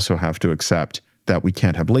 you also have to accept that we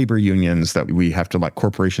can't have labor unions, that we have to let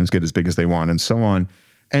corporations get as big as they want and so on.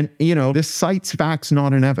 And, this cites facts,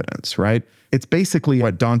 not in evidence, right? It's basically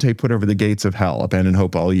what Dante put over the gates of hell, abandon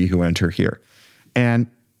hope, all ye who enter here. And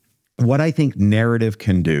what I think narrative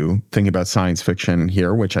can do, thinking about science fiction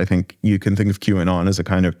here, which I think you can think of QAnon as a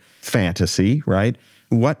kind of fantasy, right?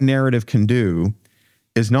 What narrative can do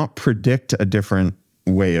is not predict a different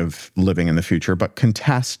way of living in the future, but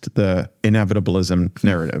contest the inevitabilism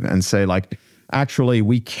narrative and say, like, actually,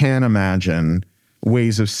 we can imagine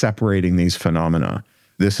ways of separating these phenomena.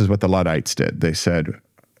 This is what the Luddites did. They said,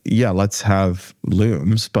 yeah, let's have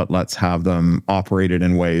looms, but let's have them operated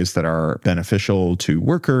in ways that are beneficial to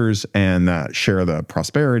workers and that share the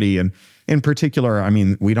prosperity. And in particular, I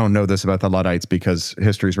mean, we don't know this about the Luddites because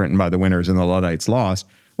history is written by the winners and the Luddites lost.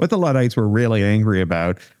 What the Luddites were really angry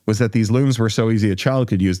about was that these looms were so easy a child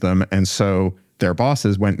could use them. And so their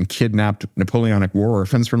bosses went and kidnapped Napoleonic War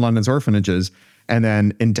orphans from London's orphanages and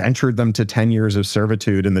then indentured them to 10 years of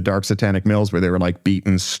servitude in the dark satanic mills where they were like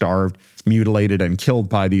beaten, starved, mutilated, and killed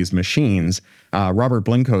by these machines. Robert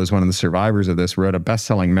Blincoe is one of the survivors of this, wrote a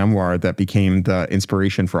best-selling memoir that became the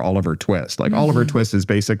inspiration for Oliver Twist. Like Oliver Twist is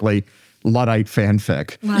basically Luddite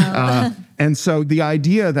fanfic. Wow. And so the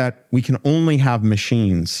idea that we can only have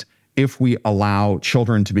machines if we allow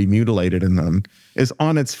children to be mutilated in them is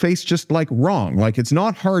on its face just like wrong. Like it's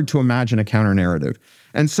not hard to imagine a counter narrative.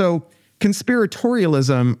 And so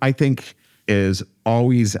conspiratorialism, I think, is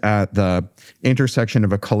always at the intersection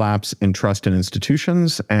of a collapse in trust in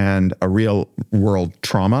institutions and a real world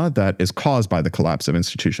trauma that is caused by the collapse of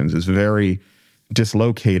institutions. Is very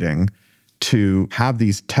dislocating to have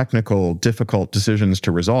these technical, difficult decisions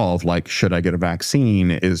to resolve, like, should I get a vaccine?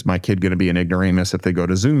 Is my kid going to be an ignoramus if they go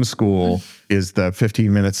to Zoom school? Is the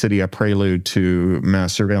 15-minute city a prelude to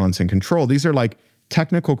mass surveillance and control? These are like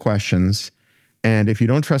technical questions. And if you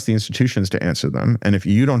don't trust the institutions to answer them, and if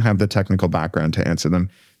you don't have the technical background to answer them,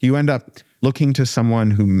 you end up looking to someone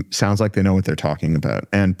who sounds like they know what they're talking about.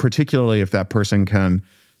 And particularly if that person can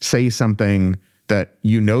say something that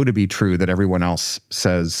you know to be true that everyone else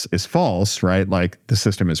says is false, right? Like the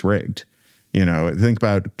system is rigged. You know, think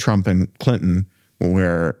about Trump and Clinton,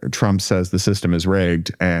 where Trump says the system is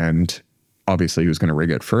rigged, and obviously he was going to rig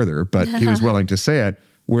it further, but he was willing to say it.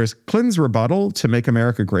 Whereas Clinton's rebuttal to make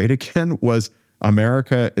America great again was,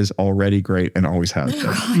 America is already great and always has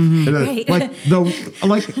been. Right.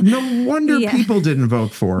 No wonder people didn't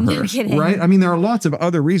vote for her, right? I mean, there are lots of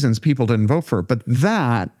other reasons people didn't vote for her, but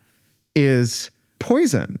that is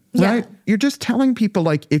poison, right? You're just telling people,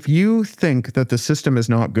 like, if you think that the system is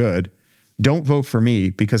not good, don't vote for me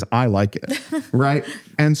because I like it, right?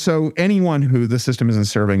 And so anyone who the system isn't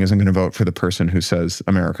serving isn't going to vote for the person who says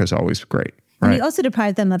America is always great. Right. And we also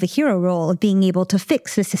deprive them of a hero role of being able to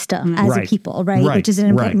fix the system as a people, right? Which is an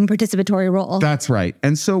important participatory role. That's right.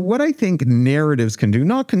 And so what I think narratives can do,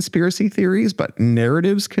 not conspiracy theories, but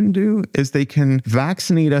narratives can do, is they can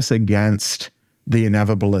vaccinate us against the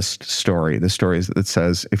inevitabilist story, the stories that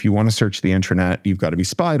says, if you want to search the internet, you've got to be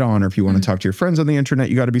spied on, or if you want to talk to your friends on the internet,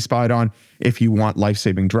 you got to be spied on. If you want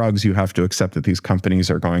life-saving drugs, you have to accept that these companies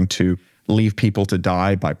are going to leave people to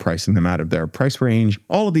die by pricing them out of their price range.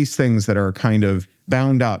 All of these things that are kind of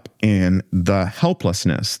bound up in the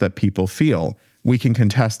helplessness that people feel, we can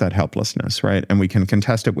contest that helplessness, right? And we can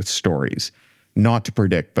contest it with stories, not to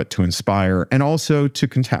predict, but to inspire, and also to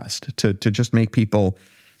contest, to just make people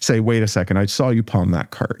say, wait a second, I saw you palm that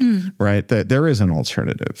cart, right? That there is an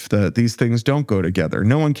alternative. These things don't go together.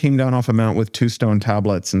 No one came down off a mount with 2 stone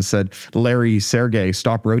tablets and said, Larry, Sergey,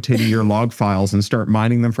 stop rotating your log files and start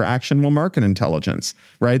mining them for actionable market intelligence,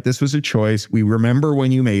 right? This was a choice. We remember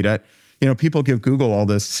when you made it. You know, people give Google all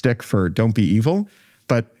this stick for don't be evil,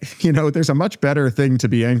 but, you know, there's a much better thing to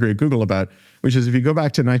be angry at Google about, which is if you go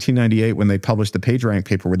back to 1998 when they published the PageRank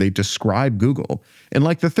paper where they describe Google, in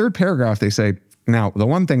like the 3rd paragraph, they say, now, the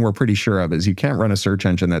one thing we're pretty sure of is you can't run a search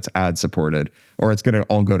engine that's ad supported or it's going to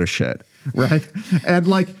all go to shit, right? And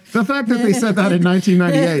like the fact that they said that in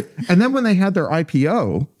 1998, and then when they had their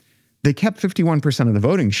IPO, they kept 51% of the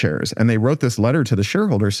voting shares, and they wrote this letter to the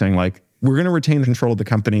shareholders saying, like, we're going to retain control of the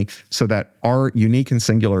company so that our unique and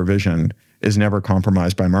singular vision is never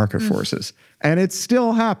compromised by market forces. And it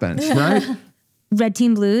still happens, right? Red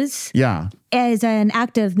Team Blues. Yeah. As an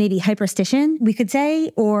act of maybe hyperstition, we could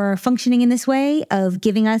say, or functioning in this way of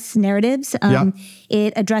giving us narratives.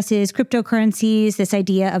 It addresses cryptocurrencies, this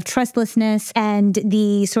idea of trustlessness, and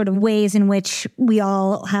the sort of ways in which we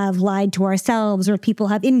all have lied to ourselves, or people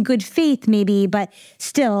have in good faith maybe, but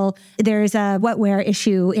still there's a wetware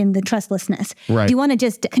issue in the trustlessness. Right. Do you want to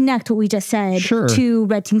just connect what we just said to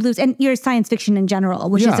Red Team Blues and your science fiction in general,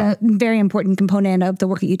 which is a very important component of the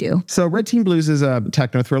work that you do? So Red Team Blues is a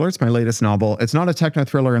techno thriller. It's my latest novel. It's not a techno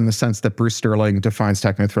thriller in the sense that Bruce Sterling defines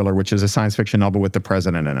techno thriller, which is a science fiction novel with the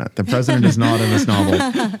president in it. The president is not in this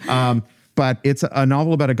novel. But it's a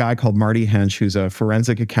novel about a guy called Marty Hench, who's a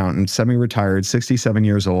forensic accountant, semi-retired, 67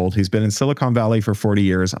 years old. He's been in Silicon Valley for 40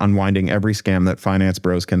 years, unwinding every scam that finance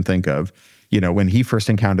bros can think of. You know, when he first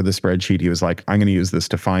encountered the spreadsheet, he was like, I'm going to use this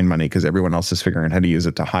to find money because everyone else is figuring out how to use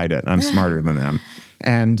it to hide it. And I'm smarter than them.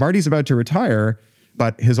 And Marty's about to retire,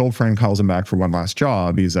 but his old friend calls him back for one last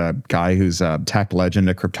job. He's a guy who's a tech legend,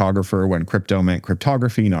 a cryptographer when crypto meant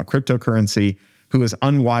cryptography, not cryptocurrency. who has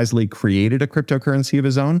unwisely created a cryptocurrency of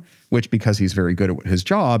his own, which, because he's very good at his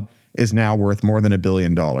job, is now worth more than $1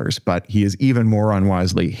 billion. But he has even more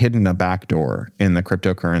unwisely hidden a backdoor in the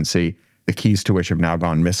cryptocurrency, the keys to which have now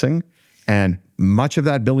gone missing. And much of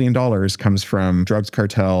that $1 billion comes from drugs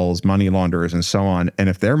cartels, money launderers, and so on. And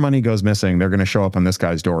if their money goes missing, they're going to show up on this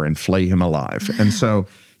guy's door and flay him alive. And so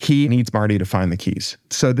he needs Marty to find the keys.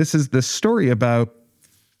 So this is the story about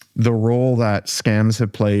the role that scams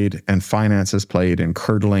have played and finance has played in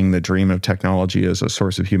curdling the dream of technology as a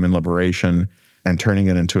source of human liberation and turning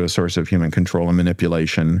it into a source of human control and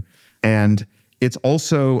manipulation. And it's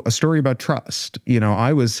also a story about trust. You know,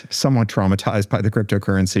 I was somewhat traumatized by the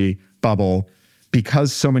cryptocurrency bubble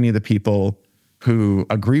because so many of the people who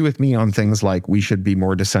agree with me on things like we should be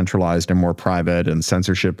more decentralized and more private and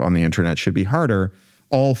censorship on the internet should be harder,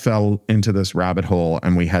 all fell into this rabbit hole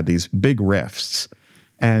and we had these big rifts.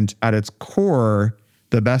 And at its core,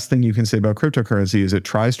 the best thing you can say about cryptocurrency is it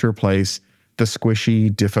tries to replace the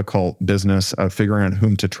squishy, difficult business of figuring out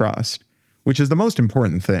whom to trust, which is the most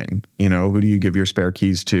important thing. You know, who do you give your spare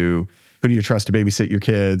keys to? Who do you trust to babysit your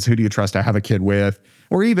kids? Who do you trust to have a kid with?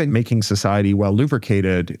 Or even making society well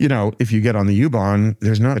lubricated. You know, if you get on the U-Bahn,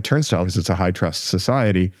 there's not a turnstile because it's a high trust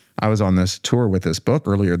society. I was on this tour with this book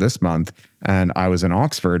earlier this month, and I was in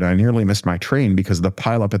Oxford. I nearly missed my train because of the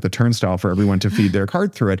pileup at the turnstile for everyone to feed their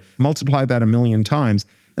card through it. Multiply that 1 million times.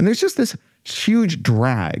 And there's just this huge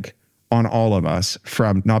drag on all of us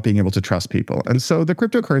from not being able to trust people. And so the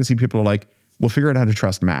cryptocurrency people are like, we'll figure out how to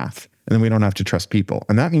trust math, and then we don't have to trust people.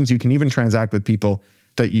 And that means you can even transact with people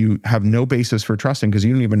that you have no basis for trusting because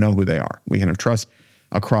you don't even know who they are. We can have trust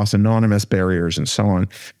across anonymous barriers and so on.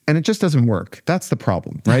 And it just doesn't work. That's the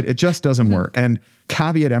problem, right? It just doesn't work. And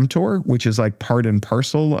caveat emptor, which is like part and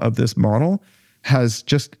parcel of this model, has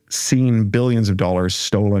just seen billions of dollars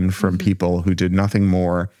stolen from people who did nothing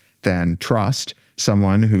more than trust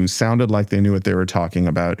someone who sounded like they knew what they were talking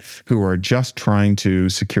about, who are just trying to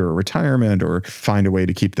secure a retirement or find a way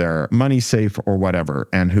to keep their money safe or whatever,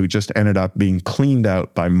 and who just ended up being cleaned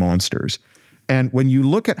out by monsters. And when you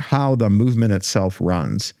look at how the movement itself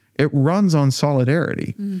runs, it runs on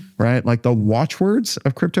solidarity, right? Like the watchwords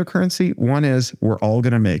of cryptocurrency, one is we're all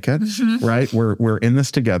going to make it, right? We're in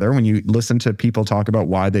this together. When you listen to people talk about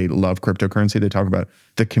why they love cryptocurrency, they talk about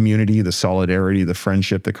the community, the solidarity, the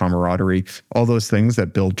friendship, the camaraderie, all those things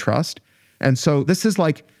that build trust. And so this is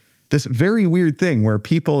like this very weird thing where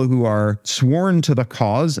people who are sworn to the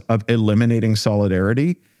cause of eliminating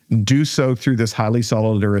solidarity do so through this highly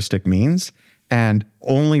solidaristic means, and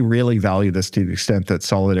only really value this to the extent that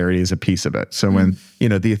solidarity is a piece of it. So when, you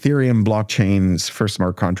know, the Ethereum blockchain's first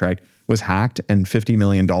smart contract was hacked and $50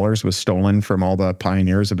 million was stolen from all the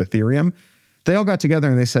pioneers of Ethereum, they all got together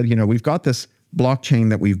and they said, you know, we've got this blockchain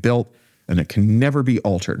that we've built and it can never be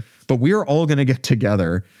altered, but we're all going to get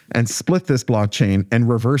together and split this blockchain and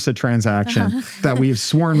reverse a transaction that we've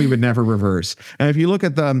sworn we would never reverse. And if you look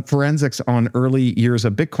at the forensics on early years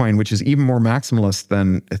of Bitcoin, which is even more maximalist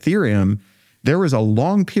than Ethereum, there was a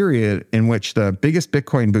long period in which the biggest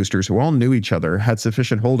Bitcoin boosters who all knew each other had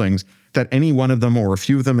sufficient holdings that any one of them or a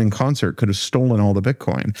few of them in concert could have stolen all the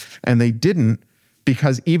Bitcoin. And they didn't,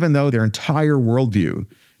 because even though their entire worldview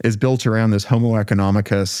is built around this homo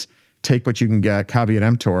economicus, take what you can get, caveat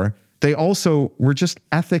emptor, they also were just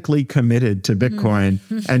ethically committed to Bitcoin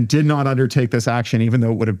and did not undertake this action, even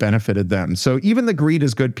though it would have benefited them. So even the greed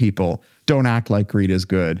is good people don't act like greed is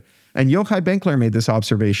good. And Yochai Benkler made this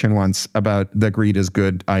observation once about the greed is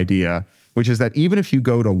good idea, which is that even if you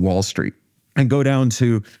go to Wall Street and go down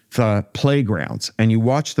to the playgrounds and you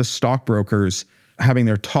watch the stockbrokers having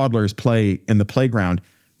their toddlers play in the playground,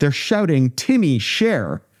 they're shouting, "Timmy,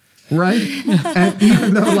 share," right? And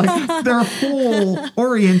even though like their whole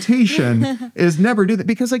orientation is never do that,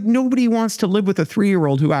 because like nobody wants to live with a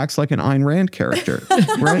 3-year-old who acts like an Ayn Rand character,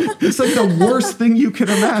 right? It's like the worst thing you can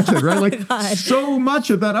imagine, right? Like so much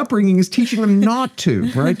of that upbringing is teaching them not to,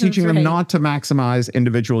 right? Teaching them not to maximize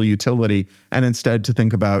individual utility and instead to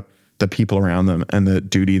think about the people around them and the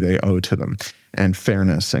duty they owe to them and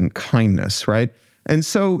fairness and kindness, right? And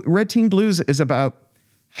so Red Team Blues is about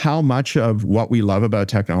how much of what we love about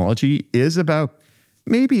technology is about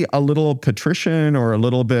maybe a little patrician or a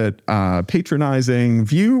little bit patronizing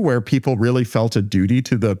view where people really felt a duty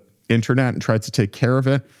to the internet and tried to take care of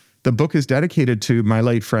it. The book is dedicated to my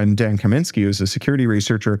late friend Dan Kaminsky, who's a security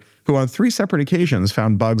researcher who on 3 separate occasions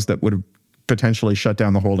found bugs that would have potentially shut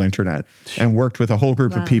down the whole internet and worked with a whole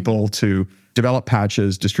group of people to develop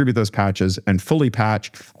patches, distribute those patches, and fully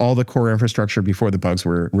patch all the core infrastructure before the bugs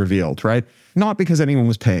were revealed, right? Not because anyone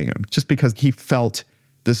was paying him, just because he felt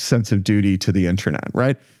this sense of duty to the internet,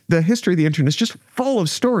 right? The history of the internet is just full of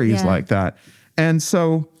stories like that. And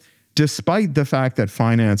so despite the fact that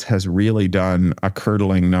finance has really done a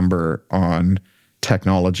curdling number on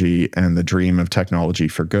technology and the dream of technology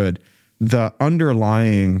for good, the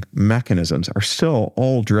underlying mechanisms are still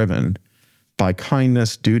all driven by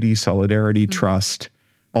kindness, duty, solidarity, trust.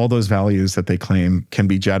 All those values that they claim can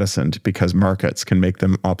be jettisoned because markets can make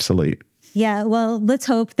them obsolete. Yeah, well, let's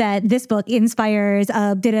hope that this book inspires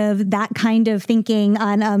a bit of that kind of thinking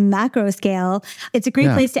on a macro scale. It's a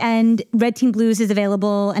great place to end. Red Team Blues is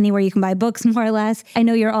available anywhere you can buy books, more or less. I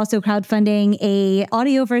know you're also crowdfunding a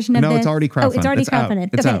audio version of this. No, it's already crowdfunded. Oh, it's already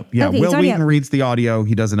crowdfunded. It's out. Yeah, okay, Will Wheaton reads the audio.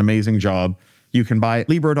 He does an amazing job. You can buy it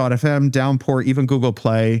Libro.fm, Downpour, even Google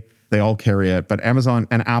Play. They all carry it. But Amazon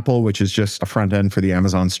and Apple, which is just a front end for the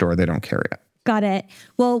Amazon store, they don't carry it. Got it.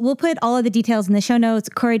 Well, we'll put all of the details in the show notes.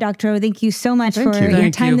 Cory Doctorow, thank you so much for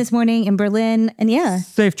your time this morning in Berlin. And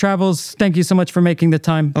safe travels. Thank you so much for making the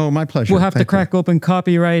time. Oh, my pleasure. We'll have to crack open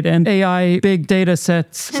copyright and AI big data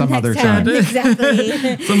sets some other time.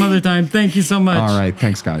 Exactly. Some other time. Thank you so much. All right.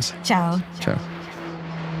 Thanks, guys. Ciao. Ciao.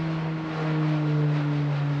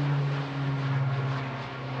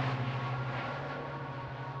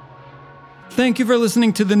 Thank you for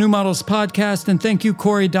listening to the New Models podcast, and thank you,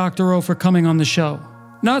 Cory Doctorow, for coming on the show.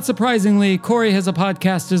 Not surprisingly, Cory has a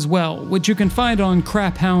podcast as well, which you can find on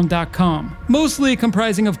craphound.com, mostly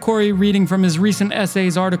comprising of Cory reading from his recent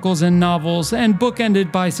essays, articles, and novels, and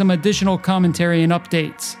bookended by some additional commentary and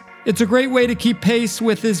updates. It's a great way to keep pace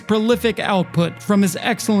with his prolific output from his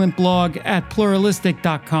excellent blog at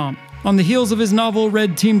pluralistic.com. On the heels of his novel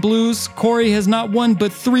Red Team Blues, Cory has not one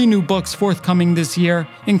but 3 new books forthcoming this year,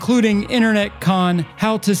 including Internet Con: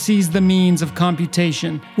 How to Seize the Means of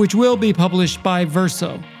Computation, which will be published by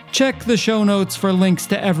Verso. Check the show notes for links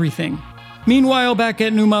to everything. Meanwhile, back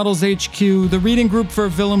at New Models HQ, the reading group for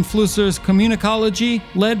Willem Flusser's Communicology,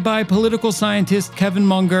 led by political scientist Kevin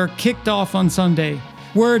Munger, kicked off on Sunday.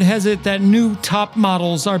 Word has it that new top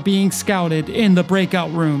models are being scouted in the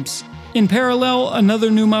breakout rooms. In parallel,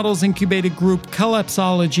 another New Models incubated group,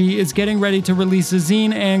 Collapsology, is getting ready to release a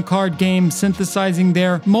zine and card game synthesizing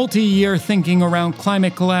their multi-year thinking around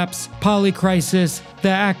climate collapse, polycrisis, the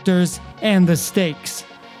actors, and the stakes.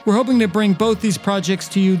 We're hoping to bring both these projects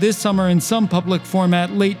to you this summer in some public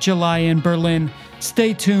format late July in Berlin.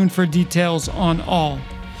 Stay tuned for details on all.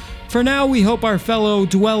 For now, we hope our fellow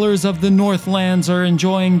dwellers of the Northlands are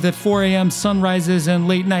enjoying the 4 a.m. sunrises and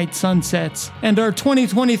late-night sunsets, and our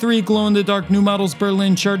 2023 glow-in-the-dark New Models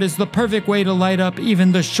Berlin shirt is the perfect way to light up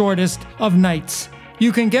even the shortest of nights.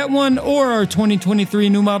 You can get one or our 2023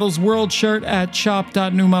 New Models World shirt at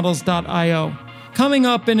shop.newmodels.io. Coming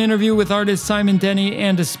up, an interview with artist Simon Denny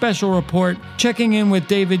and a special report checking in with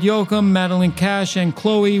David Yoakum, Madeline Cash, and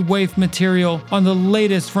Chloe Waif Material on the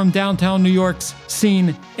latest from downtown New York's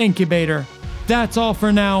Scene Incubator. That's all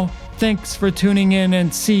for now. Thanks for tuning in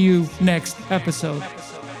and see you next episode.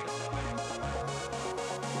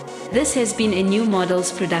 This has been a New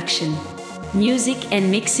Models production. Music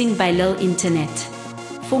and mixing by Lil Internet.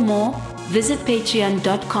 For more, visit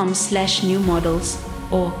patreon.com/newmodels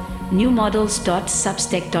or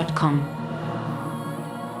newmodels.substack.com.